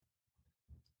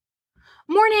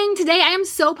Morning! Today I am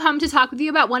so pumped to talk with you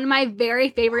about one of my very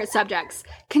favorite subjects,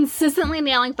 consistently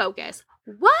nailing focus.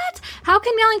 What? How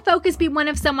can nailing focus be one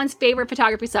of someone's favorite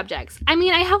photography subjects? I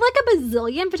mean, I have like a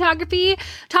bazillion photography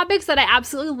topics that I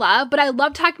absolutely love, but I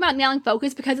love talking about nailing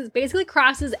focus because it basically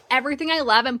crosses everything I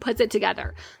love and puts it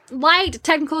together. Light,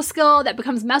 technical skill that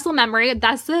becomes muscle memory.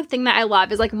 That's the thing that I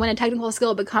love, is like when a technical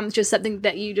skill becomes just something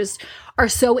that you just are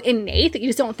so innate that you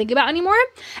just don't think about anymore.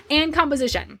 And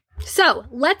composition. So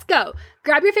let's go.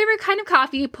 Grab your favorite kind of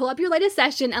coffee, pull up your latest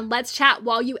session, and let's chat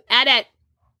while you edit.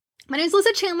 My name is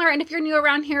Lisa Chandler, and if you're new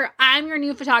around here, I'm your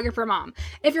new photographer mom.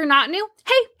 If you're not new,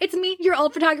 hey, it's me, your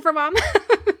old photographer mom.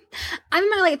 I'm in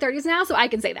my late 30s now, so I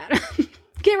can say that.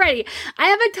 Get ready. I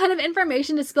have a ton of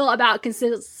information to spill about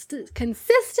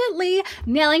consistently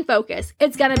nailing focus.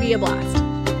 It's gonna be a blast.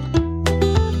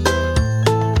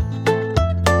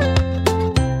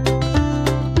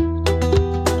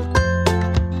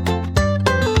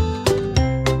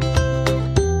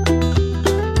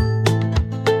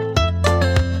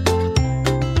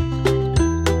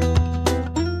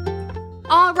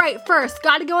 First,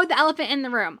 gotta go with the elephant in the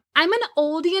room. I'm an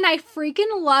oldie and I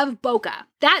freaking love bokeh.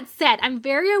 That said, I'm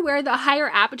very aware that higher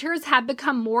apertures have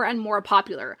become more and more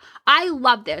popular. I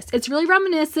love this. It's really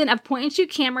reminiscent of point and shoot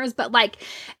cameras, but like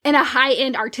in a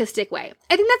high-end artistic way.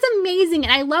 I think that's amazing,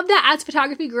 and I love that as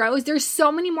photography grows, there's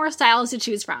so many more styles to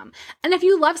choose from. And if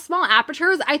you love small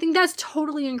apertures, I think that's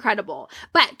totally incredible.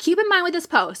 But keep in mind with this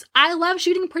post, I love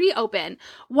shooting pretty open.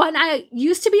 When I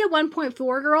used to be a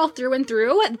 1.4 girl through and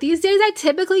through, these days I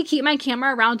typically keep my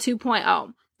camera around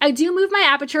 2.0. I do move my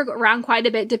aperture around quite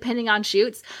a bit depending on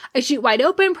shoots. I shoot wide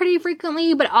open pretty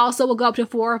frequently, but also will go up to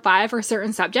 4 or 5 for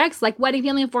certain subjects like wedding,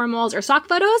 family, formals, or stock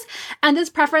photos. And this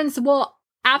preference will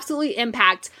absolutely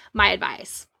impact my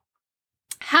advice.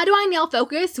 How do I nail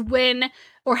focus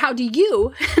how do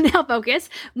you nail focus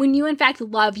when you in fact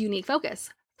love unique focus?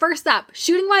 First up,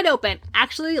 shooting wide open.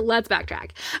 Actually, let's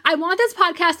backtrack. I want this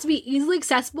podcast to be easily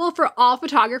accessible for all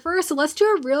photographers, so let's do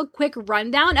a real quick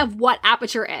rundown of what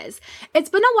aperture is. It's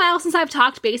been a while since I've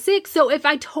talked basics, so if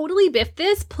I totally biff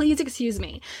this, please excuse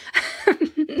me.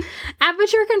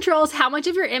 Aperture controls how much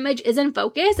of your image is in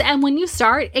focus, and when you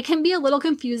start, it can be a little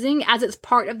confusing as it's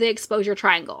part of the exposure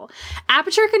triangle.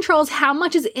 Aperture controls how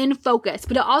much is in focus,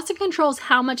 but it also controls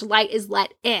how much light is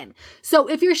let in. So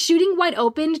if you're shooting wide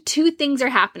open, 2 things are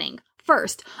happening.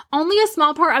 First, only a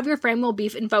small part of your frame will be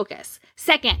in focus.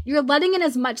 Second, you're letting in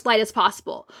as much light as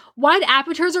possible. Wide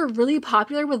apertures are really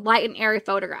popular with light and airy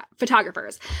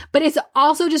photographers, but it's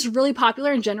also just really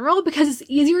popular in general because it's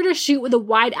easier to shoot with a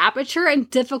wide aperture in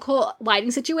difficult lighting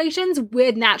situations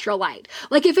with natural light.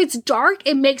 Like if it's dark,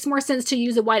 it makes more sense to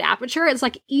use a wide aperture. It's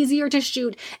like easier to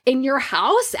shoot in your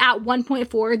house at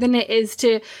 1.4 than it is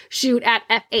to shoot at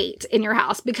f8 in your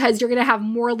house because you're going to have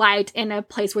more light in a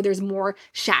place where there's more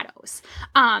shadows.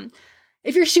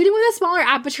 If you're shooting with a smaller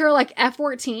aperture like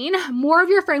f14, more of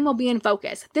your frame will be in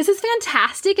focus. This is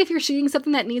fantastic if you're shooting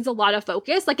something that needs a lot of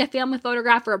focus, like a family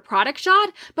photograph or a product shot,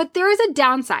 but there is a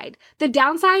downside. The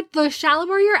downside, the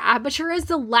shallower your aperture is,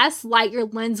 the less light your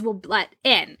lens will let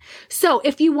in. So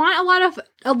if you want a lot of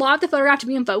the photograph to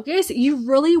be in focus, you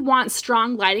really want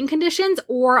strong lighting conditions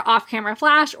or off-camera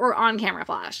flash or on-camera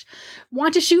flash.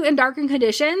 Want to shoot in darkened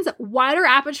conditions? Wider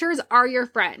apertures are your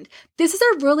friend. This is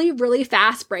a really, really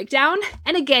fast breakdown.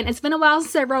 And again, it's been a while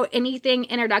since I wrote anything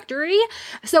introductory.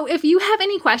 So if you have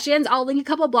any questions, I'll link a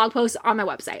couple of blog posts on my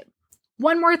website.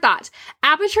 One more thought.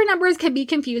 Aperture numbers can be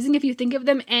confusing if you think of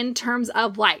them in terms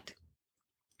of light.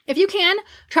 If you can,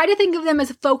 try to think of them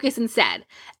as focus instead.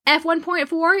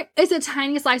 F1.4 is a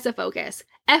tiny slice of focus.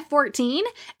 F14,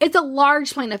 it's a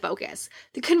large plane of focus.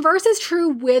 The converse is true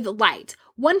with light.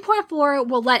 1.4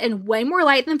 will let in way more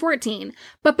light than 14,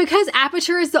 but because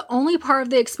aperture is the only part of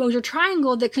the exposure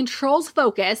triangle that controls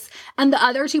focus, and the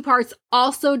other 2 parts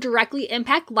also directly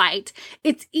impact light,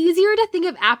 it's easier to think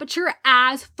of aperture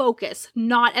as focus,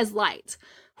 not as light.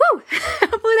 Whew,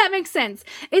 hopefully that makes sense.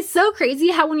 It's so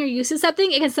crazy how when you're used to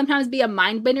something, it can sometimes be a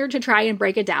mind bender to try and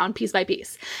break it down piece by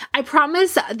piece. I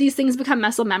promise these things become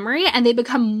muscle memory and they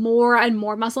become more and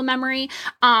more muscle memory.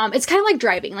 It's kind of like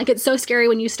driving. Like it's so scary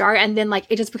when you start and then like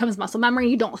it just becomes muscle memory.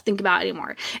 You don't think about it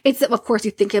anymore. It's, of course, you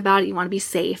think about it, you want to be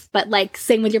safe, but like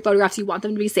same with your photographs, you want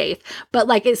them to be safe, but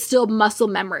like it's still muscle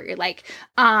memory. Like,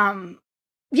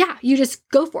 yeah, you just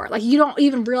go for it. Like you don't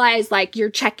even realize like you're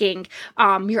checking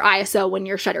your ISO and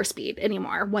your shutter speed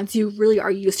anymore once you really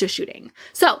are used to shooting.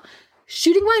 So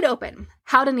shooting wide open,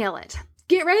 how to nail it.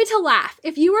 Get ready to laugh.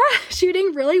 If you are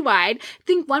shooting really wide,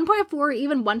 think 1.4 or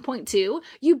even 1.2,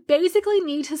 you basically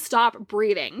need to stop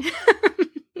breathing.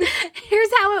 Here's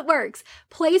how it works.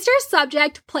 Place your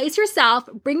subject, place yourself,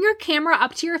 bring your camera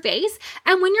up to your face,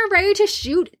 and when you're ready to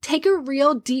shoot, take a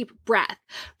real deep breath.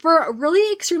 For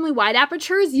really extremely wide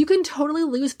apertures, you can totally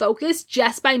lose focus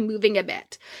just by moving a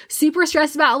bit. Super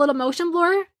stressed about a little motion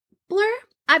blur?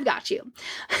 I've got you.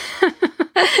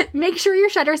 Make sure your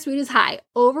shutter speed is high,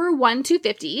 over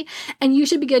 1/250, and you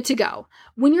should be good to go.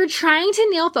 When you're trying to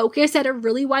nail focus at a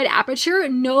really wide aperture,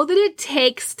 know that it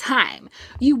takes time.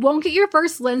 You won't get your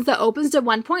first lens that opens to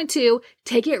 1.2,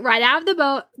 take it right out of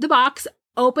the box,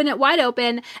 open it wide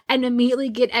open, and immediately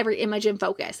get every image in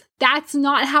focus. That's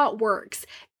not how it works.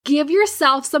 Give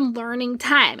yourself some learning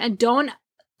time and don't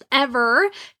ever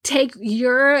take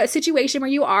your situation where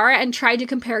you are and try to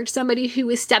compare it to somebody who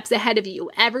is steps ahead of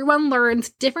you. Everyone learns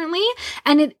differently,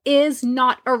 and it is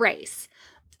not a race.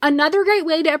 Another great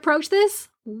way to approach this,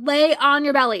 lay on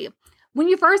your belly. When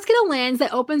you first get a lens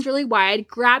that opens really wide,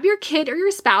 grab your kid or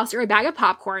your spouse or a bag of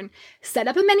popcorn, set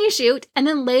up a mini shoot, and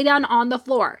then lay down on the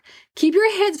floor. Keep your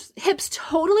hips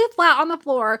totally flat on the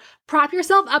floor, prop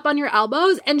yourself up on your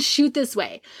elbows, and shoot this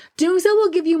way. Doing so will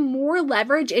give you more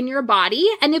leverage in your body,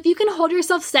 and if you can hold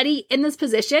yourself steady in this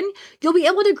position, you'll be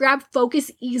able to grab focus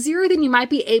easier than you might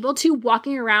be able to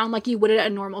walking around like you would at a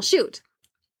normal shoot.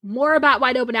 More about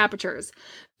wide open apertures.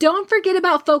 Don't forget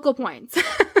about focal points.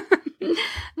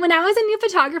 When I was a new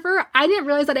photographer, I didn't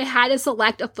realize that I had to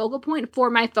select a focal point for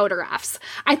my photographs.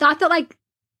 I thought that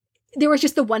there was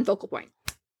just the one focal point.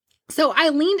 So I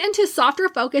leaned into softer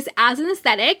focus as an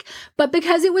aesthetic, but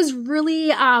because it was really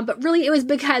it was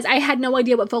because I had no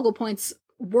idea what focal points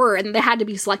were and they had to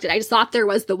be selected. I just thought there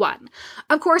was the one.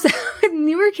 Of course, with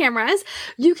newer cameras,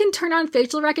 you can turn on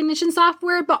facial recognition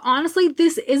software, but honestly,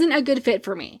 this isn't a good fit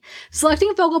for me.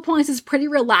 Selecting focal points is pretty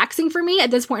relaxing for me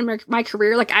at this point in my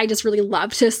career. I just really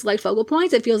love to select focal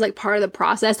points. It feels like part of the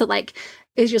process that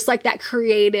is just that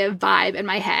creative vibe in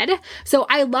my head. So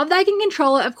I love that I can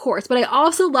control it, of course, but I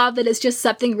also love that it's just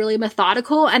something really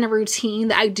methodical and a routine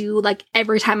that I do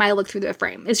every time I look through the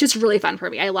frame. It's just really fun for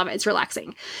me. I love it. It's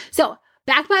relaxing. So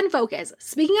back button focus.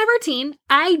 Speaking of routine,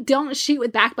 I don't shoot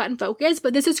with back button focus,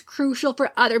 but this is crucial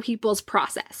for other people's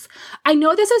process. I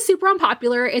know this is super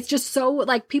unpopular. It's just so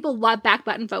people love back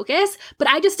button focus, but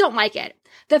I just don't like it.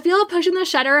 The feel of pushing the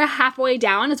shutter halfway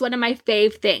down is one of my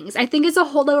fave things. I think it's a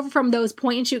holdover from those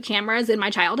point and shoot cameras in my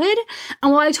childhood.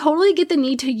 And while I totally get the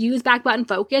need to use back button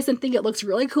focus and think it looks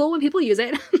really cool when people use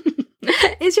it,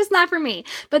 it's just not for me.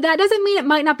 But that doesn't mean it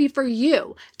might not be for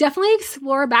you. Definitely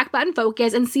explore back button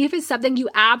focus and see if it's something you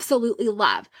absolutely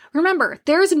love. Remember,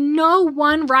 there's no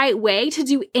one right way to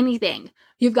do anything.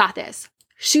 You've got this.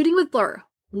 Shooting with blur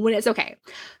when it's okay.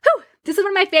 Whew, this is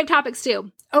one of my fave topics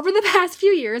too. Over the past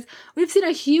few years, we've seen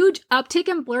a huge uptick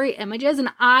in blurry images,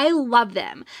 and I love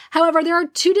them. However, there are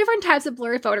two different types of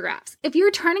blurry photographs. If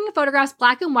you're turning photographs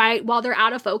black and white while they're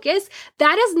out of focus,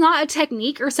 that is not a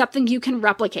technique or something you can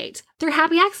replicate. They're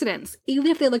happy accidents, even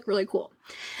if they look really cool.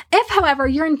 If, however,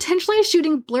 you're intentionally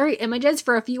shooting blurry images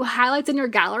for a few highlights in your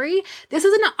gallery, this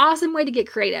is an awesome way to get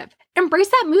creative. Embrace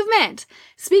that movement.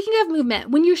 Speaking of movement,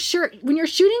 when you're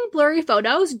shooting blurry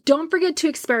photos, don't forget to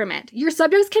experiment. Your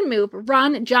subjects can move,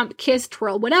 run, jump, kiss,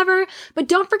 twirl, whatever, but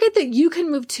don't forget that you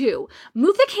can move too.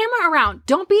 Move the camera around.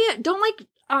 Don't be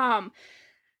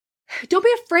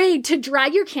afraid to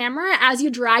drag your camera as you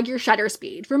drag your shutter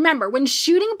speed. Remember, when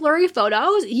shooting blurry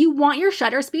photos, you want your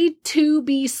shutter speed to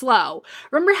be slow.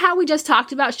 Remember how we just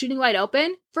talked about shooting wide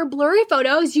open? For blurry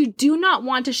photos, you do not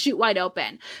want to shoot wide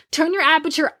open. Turn your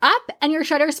aperture up and your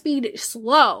shutter speed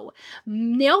slow.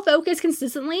 Nail focus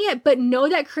consistently, but know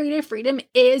that creative freedom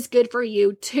is good for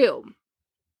you too.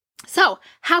 So,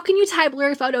 how can you tie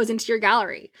blurry photos into your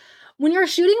gallery? When you're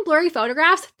shooting blurry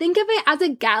photographs, think of it as a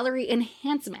gallery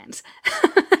enhancement.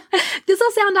 This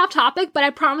will sound off topic, but I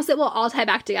promise it will all tie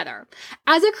back together.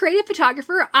 As a creative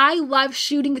photographer, I love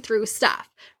shooting through stuff.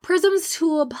 Prisms,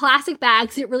 tool, plastic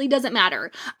bags, it really doesn't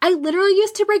matter. I literally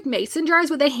used to break mason jars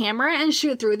with a hammer and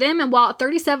shoot through them, and while at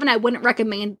 37, I wouldn't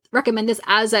recommend this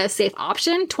as a safe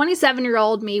option,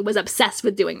 27-year-old me was obsessed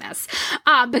with doing this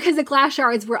because the glass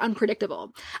shards were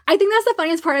unpredictable. I think that's the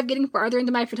funniest part of getting farther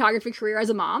into my photography career as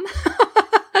a mom.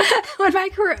 When my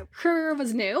career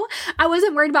was new, I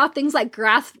wasn't worried about things like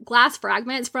glass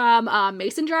fragments from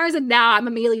mason jars, and now I'm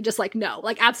immediately just no,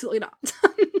 absolutely not.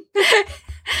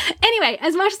 Anyway,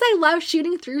 as much as I love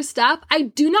shooting through stuff, I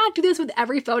do not do this with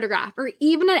every photograph or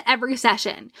even at every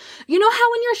session. You know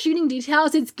how when you're shooting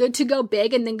details, it's good to go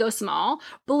big and then go small?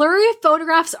 Blurry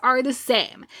photographs are the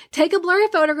same. Take a blurry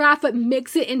photograph, but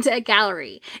mix it into a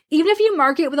gallery. Even if you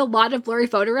market with a lot of blurry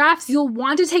photographs, you'll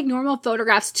want to take normal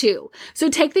photographs too. So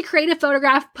take the creative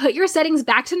photograph, put your settings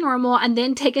back to normal, and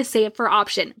then take a save for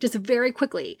option, just very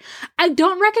quickly. I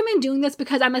don't recommend doing this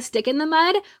because I'm a stick in the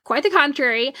mud, quite the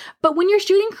contrary, but when you're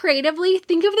shooting creatively,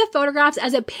 think of the photographs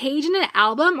as a page in an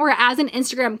album or as an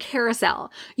Instagram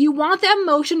carousel. You want the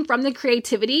emotion from the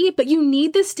creativity, but you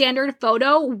need the standard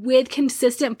photo with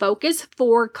consistent focus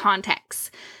for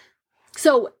context.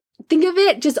 So think of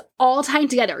it just all tying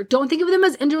together. Don't think of them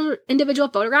as individual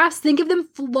photographs. Think of them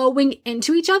flowing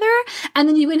into each other. And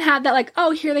then you can have that like,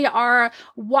 oh, here they are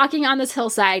walking on this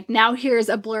hillside. Now here's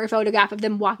a blurry photograph of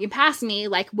them walking past me,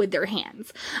 like with their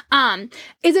hands.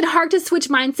 Is it hard to switch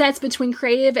mindsets between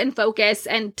creative and focus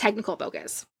and technical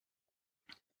focus?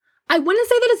 I wouldn't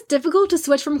say that it's difficult to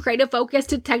switch from creative focus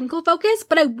to technical focus,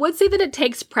 but I would say that it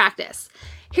takes practice.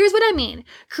 Here's what I mean.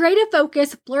 Creative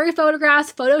focus, blurry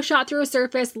photographs, Photoshop through a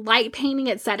surface, light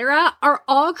painting, etc. are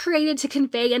all created to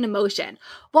convey an emotion.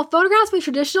 While photographs with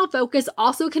traditional focus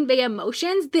also convey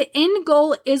emotions, the end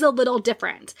goal is a little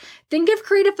different. Think of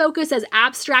creative focus as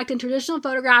abstract and traditional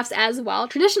photographs as well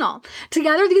traditional.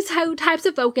 Together, these two types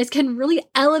of focus can really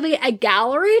elevate a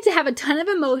gallery to have a ton of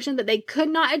emotion that they could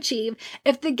not achieve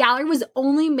if the gallery was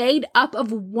only made up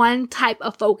of one type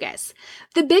of focus.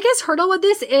 The biggest hurdle with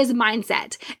this is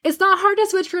mindset. It's not hard to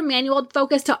switch from manual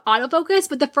focus to autofocus,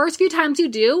 but the first few times you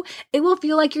do, it will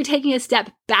feel like you're taking a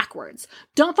step backwards.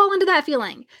 Don't fall into that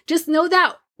feeling. Just know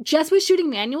that just with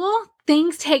shooting manual,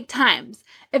 things take time.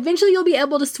 Eventually, you'll be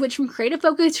able to switch from creative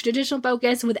focus to traditional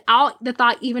focus without the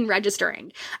thought even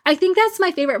registering. I think that's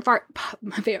my favorite part.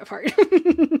 My favorite part.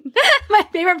 My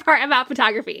favorite part about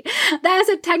photography. That is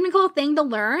a technical thing to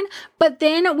learn, but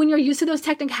then when you're used to those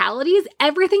technicalities,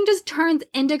 everything just turns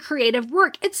into creative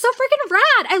work. It's so freaking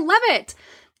rad. I love it.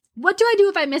 What do I do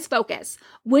if I miss focus?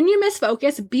 When you miss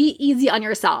focus, be easy on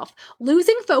yourself.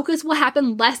 Losing focus will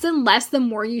happen less and less the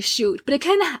more you shoot, but it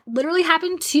can literally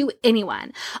happen to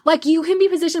anyone. Like you can be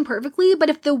positioned perfectly, but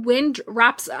if the wind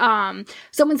wraps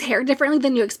someone's hair differently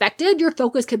than you expected, your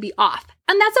focus could be off.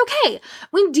 And that's okay.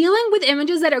 When dealing with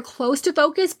images that are close to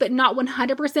focus, but not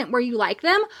 100% where you like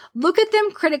them, look at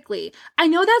them critically. I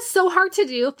know that's so hard to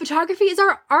do. Photography is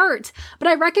our art, but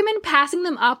I recommend passing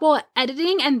them up while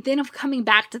editing and then coming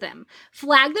back to them.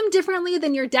 Flag them differently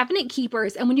than your definite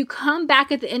keepers. And when you come back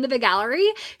at the end of the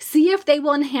gallery, see if they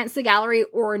will enhance the gallery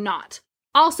or not.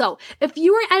 Also, if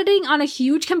you are editing on a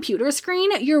huge computer screen,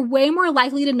 you're way more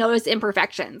likely to notice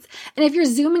imperfections. And if you're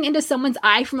zooming into someone's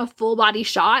eye from a full body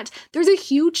shot, there's a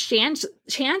huge chance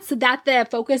that the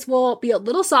focus will be a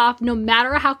little soft no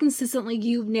matter how consistently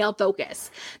you've nailed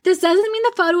focus. This doesn't mean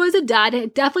the photo is a dud, and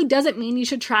it definitely doesn't mean you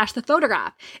should trash the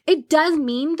photograph. It does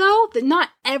mean, though, that not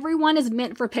everyone is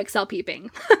meant for pixel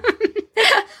peeping.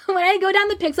 When I go down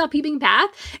the pixel peeping path,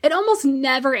 it almost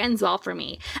never ends well for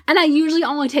me. And I usually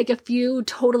only take a few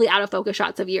totally out of focus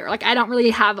shots a year. Like I don't really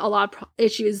have a lot of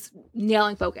issues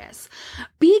nailing focus.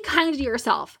 Be kind to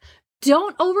yourself.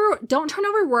 Don't turn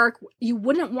over work you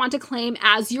wouldn't want to claim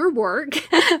as your work,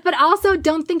 but also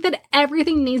don't think that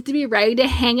everything needs to be ready to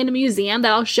hang in a museum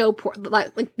that'll show,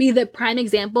 be the prime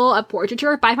example of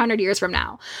portraiture 500 years from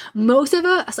now. Most of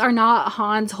us are not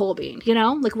Hans Holbein,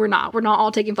 we're not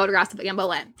all taking photographs of Anne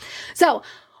Boleyn. So,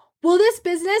 will this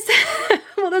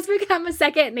become a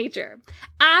second nature?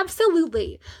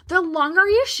 Absolutely. The longer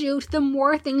you shoot, the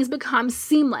more things become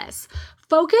seamless.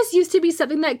 Focus used to be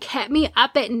something that kept me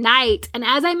up at night. And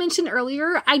as I mentioned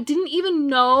earlier, I didn't even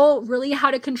know really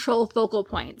how to control focal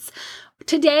points.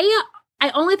 Today,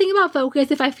 I only think about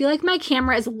focus if I feel like my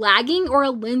camera is lagging or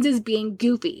a lens is being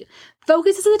goofy.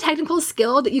 Focus is a technical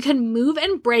skill that you can move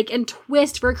and break and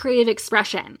twist for creative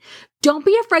expression. Don't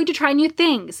be afraid to try new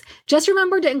things. Just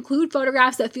remember to include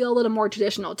photographs that feel a little more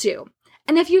traditional too.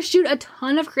 And if you shoot a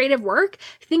ton of creative work,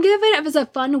 think of it as a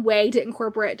fun way to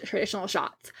incorporate traditional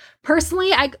shots.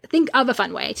 Personally, I think of a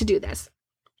fun way to do this.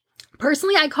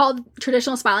 Personally, I call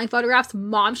traditional smiling photographs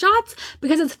mom shots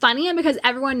because it's funny and because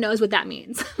everyone knows what that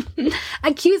means.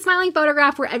 A cute smiling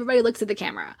photograph where everybody looks at the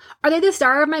camera. Are they the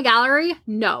star of my gallery?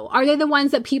 No. Are they the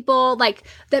ones that people like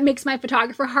that makes my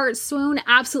photographer heart swoon?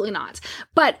 Absolutely not.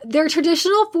 But they're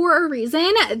traditional for a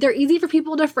reason. They're easy for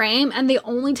people to frame and they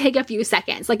only take a few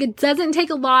seconds. Like it doesn't take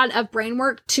a lot of brain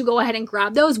work to go ahead and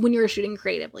grab those when you're shooting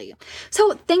creatively.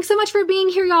 So thanks so much for being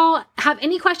here, y'all. Have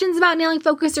any questions about nailing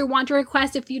focus or want to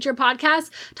request a future podcast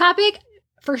topic?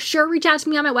 for sure reach out to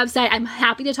me on my website. I'm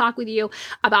happy to talk with you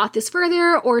about this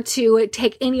further or to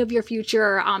take any of your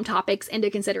future topics into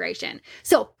consideration.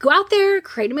 So go out there,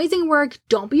 create amazing work.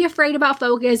 Don't be afraid about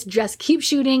focus. Just keep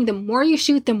shooting. The more you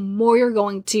shoot, the more you're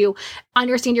going to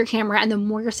understand your camera and the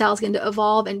more your style is going to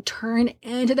evolve and turn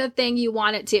into the thing you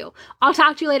want it to. I'll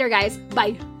talk to you later, guys.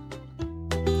 Bye.